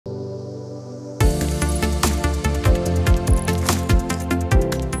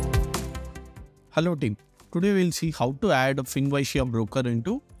Hello team, today we'll see how to add a FINVASIA broker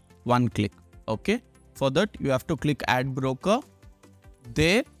into one click. Okay, for that you have to click add broker.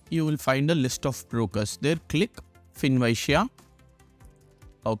 There you will find a list of brokers. There click FINVASIA.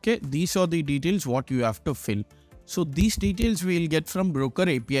 Okay, these are the details what you have to fill. So these details we will get from broker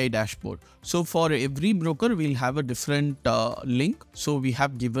API dashboard. So for every broker we'll have a different link. So we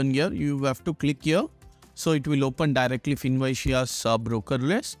have given here, you have to click here. So it will open directly FINVASIA's broker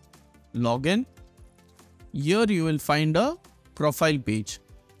list. Login. Here you will find a profile page.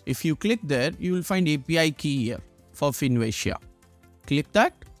 If you click there, you will find API key here for FINVASIA. Click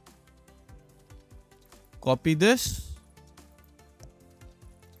that. Copy this.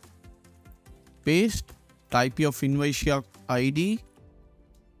 Paste. Type your FINVASIA ID.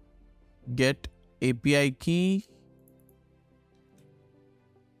 Get API key.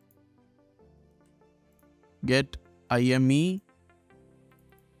 Get IME.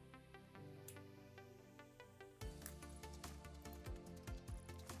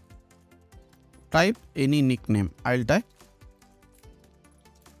 Type any nickname. I'll type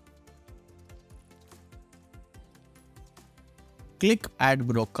click add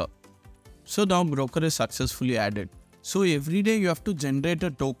broker. So now broker is successfully added. So every day you have to generate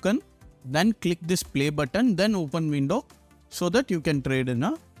a token, then click this play button, then open window so that you can trade in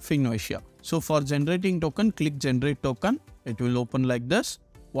a FINVASIA. So for generating token, click generate token. It will open like this.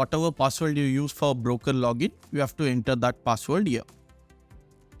 Whatever password you use for broker login, you have to enter that password here.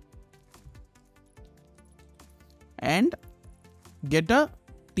 And get a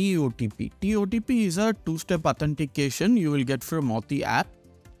TOTP. TOTP is a two-step authentication you will get from Authy app.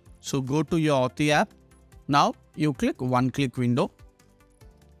 So go to your Authy app. Now you click one-click window.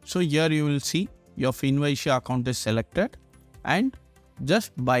 So here you will see your FINVASIA account is selected and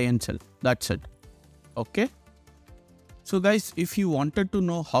just buy and sell. That's it. Okay. So guys, if you wanted to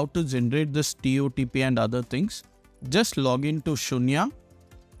know how to generate this TOTP and other things, just log in to Shunya.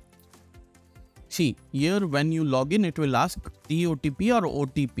 See, here when you log in, it will ask TOTP or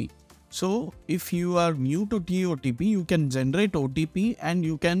OTP. So if you are new to TOTP, you can generate OTP and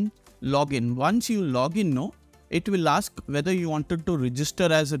you can log in. Once you log in, it will ask whether you wanted to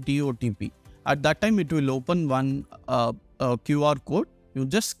register as a TOTP. At that time, it will open one QR code. You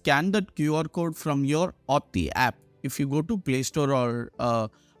just scan that QR code from your Authy app. If you go to Play Store or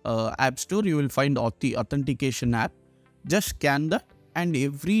App Store, you will find Authy authentication app. Just scan that. And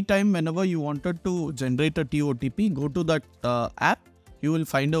every time whenever you wanted to generate a TOTP, go to that app, you will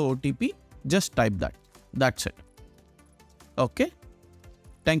find a OTP, just type that. That's it. Okay.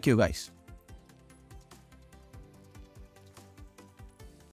 Thank you guys.